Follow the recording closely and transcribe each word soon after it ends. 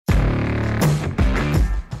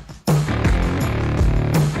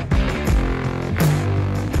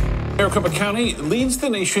Maricopa County leads the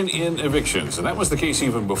nation in evictions, and that was the case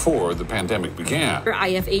even before the pandemic began.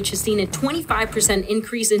 IFH has seen a 25%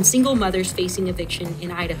 increase in single mothers facing eviction in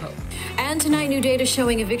Idaho. And tonight, new data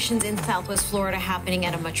showing evictions in Southwest Florida happening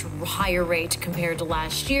at a much higher rate compared to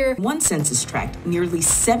last year. One census tract, nearly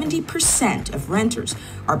 70% of renters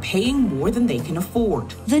are paying more than they can afford.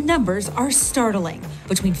 The numbers are startling.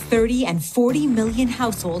 Between 30 and 40 million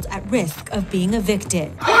households at risk of being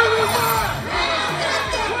evicted.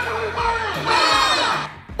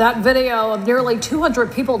 That video of nearly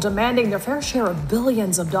 200 people demanding their fair share of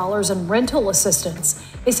billions of dollars in rental assistance.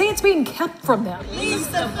 They say it's being kept from them. Release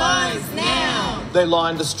the funds now. They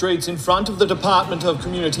lined the streets in front of the Department of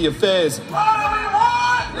Community Affairs. What do we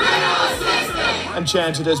want? Rental assistance. And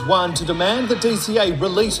chanted as one to demand the DCA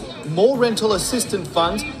release more rental assistance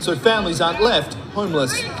funds so families aren't left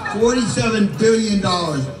homeless. $47 billion,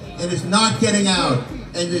 and it's not getting out.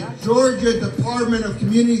 And the Georgia Department of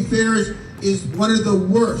Community Affairs is one of the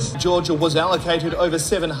worst. Georgia was allocated over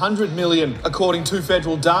 $700 million. According to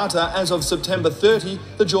federal data, as of September 30,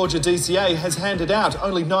 the Georgia DCA has handed out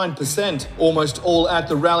only 9%. Almost all at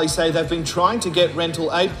the rally say they've been trying to get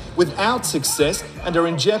rental aid without success and are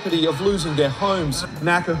in jeopardy of losing their homes.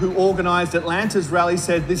 NACA, who organised Atlanta's rally,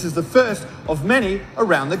 said this is the first of many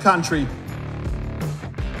around the country.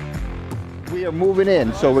 We are moving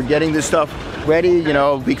in, so we're getting this stuff ready, you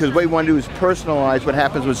know, because what we want to do is personalize what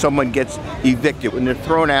happens when someone gets evicted. When they're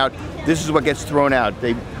thrown out, this is what gets thrown out.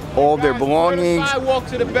 All their belongings,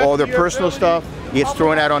 all their personal stuff gets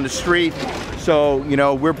thrown out on the street. So, you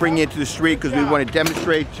know, we're bringing it to the street because we want to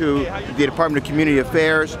demonstrate to the Department of Community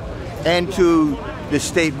Affairs and to the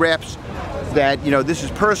state reps that, you know, this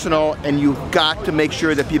is personal and you've got to make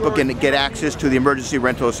sure that people can get access to the emergency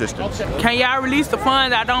rental assistance. Can y'all release the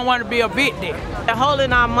funds? I don't want to be evicted. They're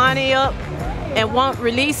holding our money up and won't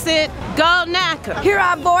release it. Go NACA. Hear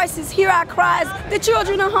our voices, hear our cries. The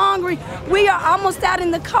children are hungry. We are almost out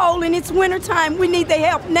in the cold and it's wintertime. We need their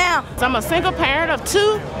help now. So I'm a single parent of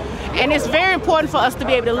 2. And it's very important for us to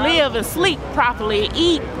be able to live and sleep properly,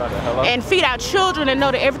 eat, and feed our children and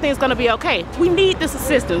know that everything's going to be okay. We need this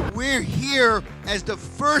assistance. We're here as the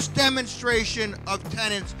first demonstration of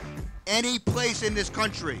tenants any place in this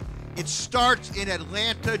country. It starts in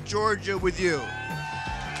Atlanta, Georgia with you.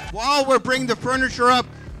 While we're bringing the furniture up,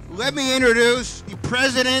 let me introduce the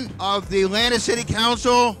president of the Atlanta City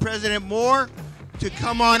Council, President Moore, to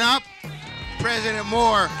come on up. President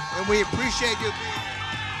Moore, and we appreciate you.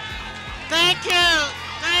 Thank you,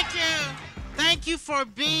 thank you. Thank you for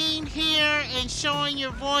being here and showing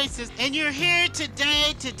your voices. And you're here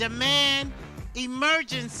today to demand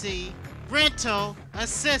emergency rental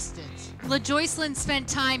assistance. LaJoycelyn spent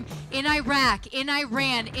time in Iraq, in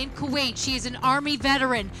Iran, in Kuwait. She is an Army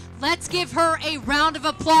veteran. Let's give her a round of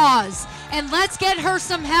applause and let's get her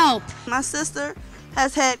some help. My sister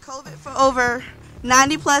has had COVID for over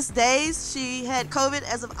 90 plus days. She had COVID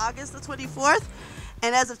as of August the 24th.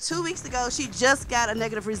 And as of 2 weeks ago, she just got a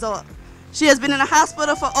negative result. She has been in the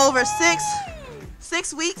hospital for over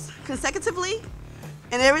six weeks consecutively.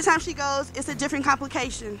 And every time she goes, it's a different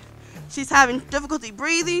complication. She's having difficulty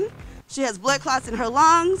breathing. She has blood clots in her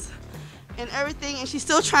lungs and everything. And she's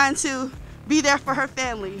still trying to be there for her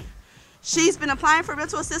family. She's been applying for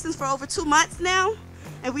rental assistance for over 2 months now.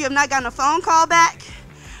 And we have not gotten a phone call back.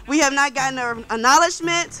 We have not gotten an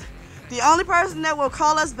acknowledgement. The only person that will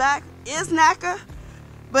call us back is NACA.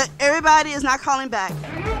 But everybody is not calling back. Do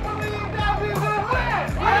you believe that we will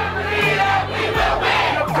win? I believe that we will win.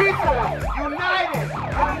 The people united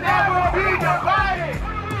will never be divided.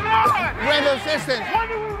 Rental assistance. When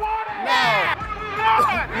do we want it? Now.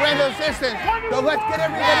 Rental assistance. So let's get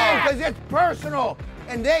everybody in because it's personal.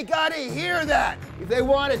 And they got to hear that. If they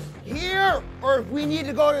want us here or if we need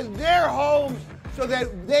to go to their homes so that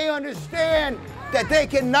they understand that they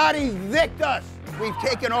cannot evict us. We've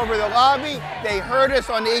taken over the lobby. They heard us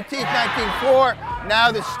on the 18th, 19th floor.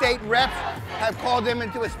 Now the state reps have called them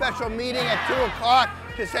into a special meeting at 2 o'clock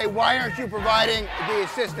to say, why aren't you providing the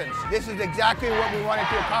assistance? This is exactly what we wanted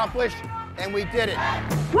to accomplish, and we did it.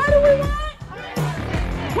 What do we want?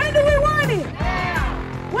 When do we want it?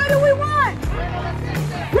 What do we want?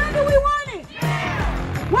 When do we want it?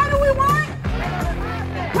 What do we want?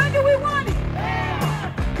 When do we want it?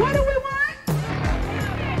 What do we want?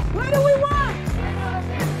 What do we want?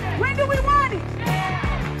 When do we want it?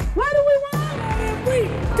 What do we want? If we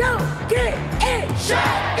don't get it,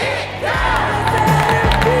 shut it!